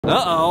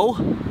Uh-oh.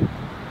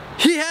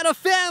 He had a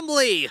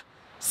family!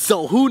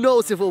 So who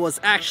knows if it was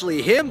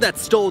actually him that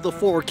stole the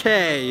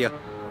 4K?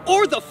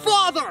 Or the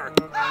father!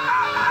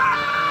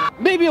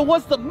 Maybe it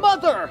was the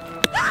mother!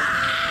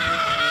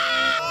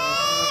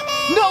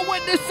 No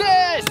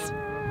witnesses!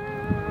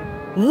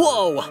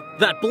 Whoa!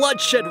 That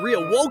bloodshed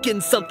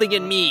reawoken something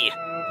in me!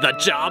 The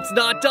job's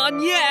not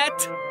done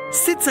yet!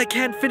 Since I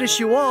can't finish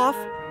you off,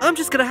 I'm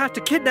just gonna have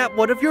to kidnap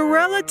one of your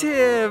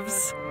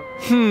relatives!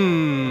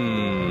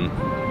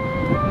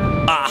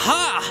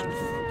 Aha!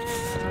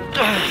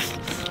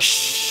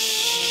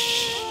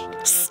 Shh!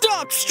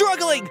 Stop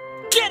struggling!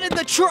 Get in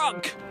the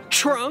trunk!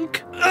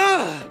 Trunk?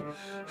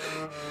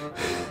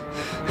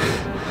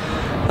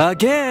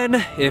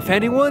 Again, if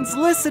anyone's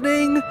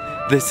listening,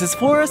 this is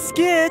for a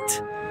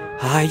skit.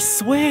 I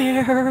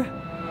swear.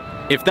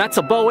 If that's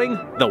a Boeing,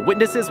 the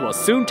witnesses will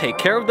soon take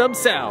care of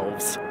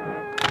themselves.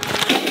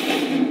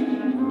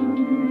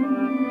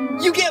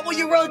 You get what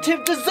your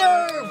relative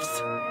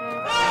deserves!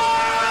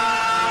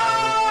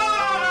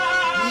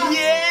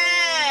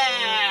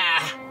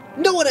 Yeah!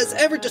 No one has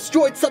ever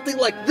destroyed something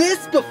like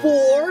this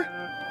before!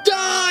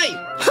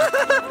 Die!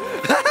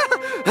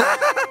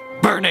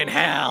 Burn in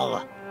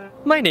hell!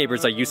 My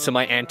neighbors are used to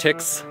my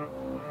antics.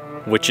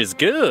 Which is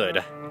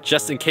good,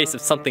 just in case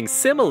if something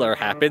similar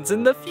happens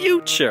in the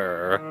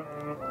future.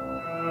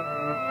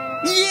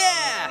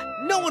 Yeah!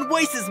 No one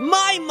wastes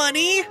my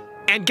money!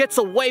 And gets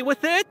away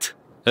with it!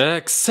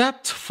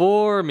 Except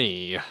for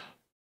me.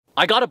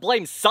 I gotta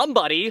blame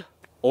somebody.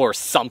 Or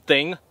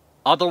something.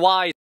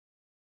 Otherwise,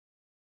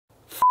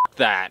 f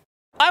that.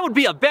 I would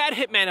be a bad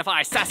hitman if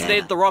I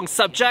assassinated the wrong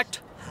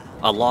subject.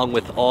 Along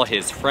with all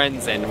his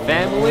friends and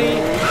family.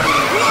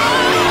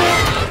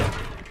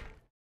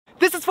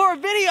 This is for a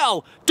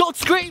video! Don't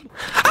scream!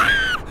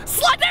 Ah!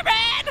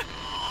 Slenderman!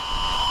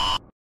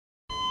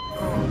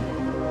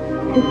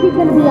 Is she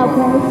gonna be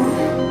okay?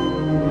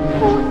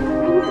 Oh,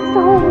 I'm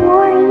so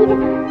worried.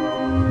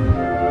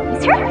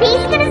 Is her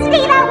face gonna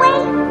stay that way?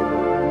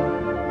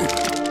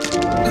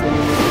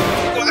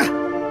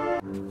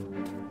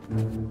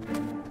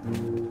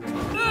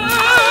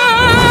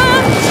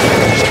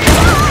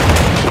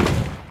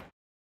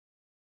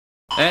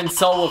 And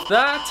so with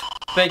that,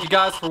 thank you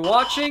guys for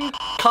watching.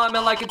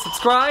 Comment, like, and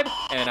subscribe,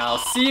 and I'll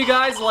see you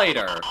guys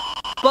later.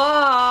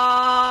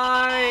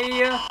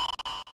 Bye!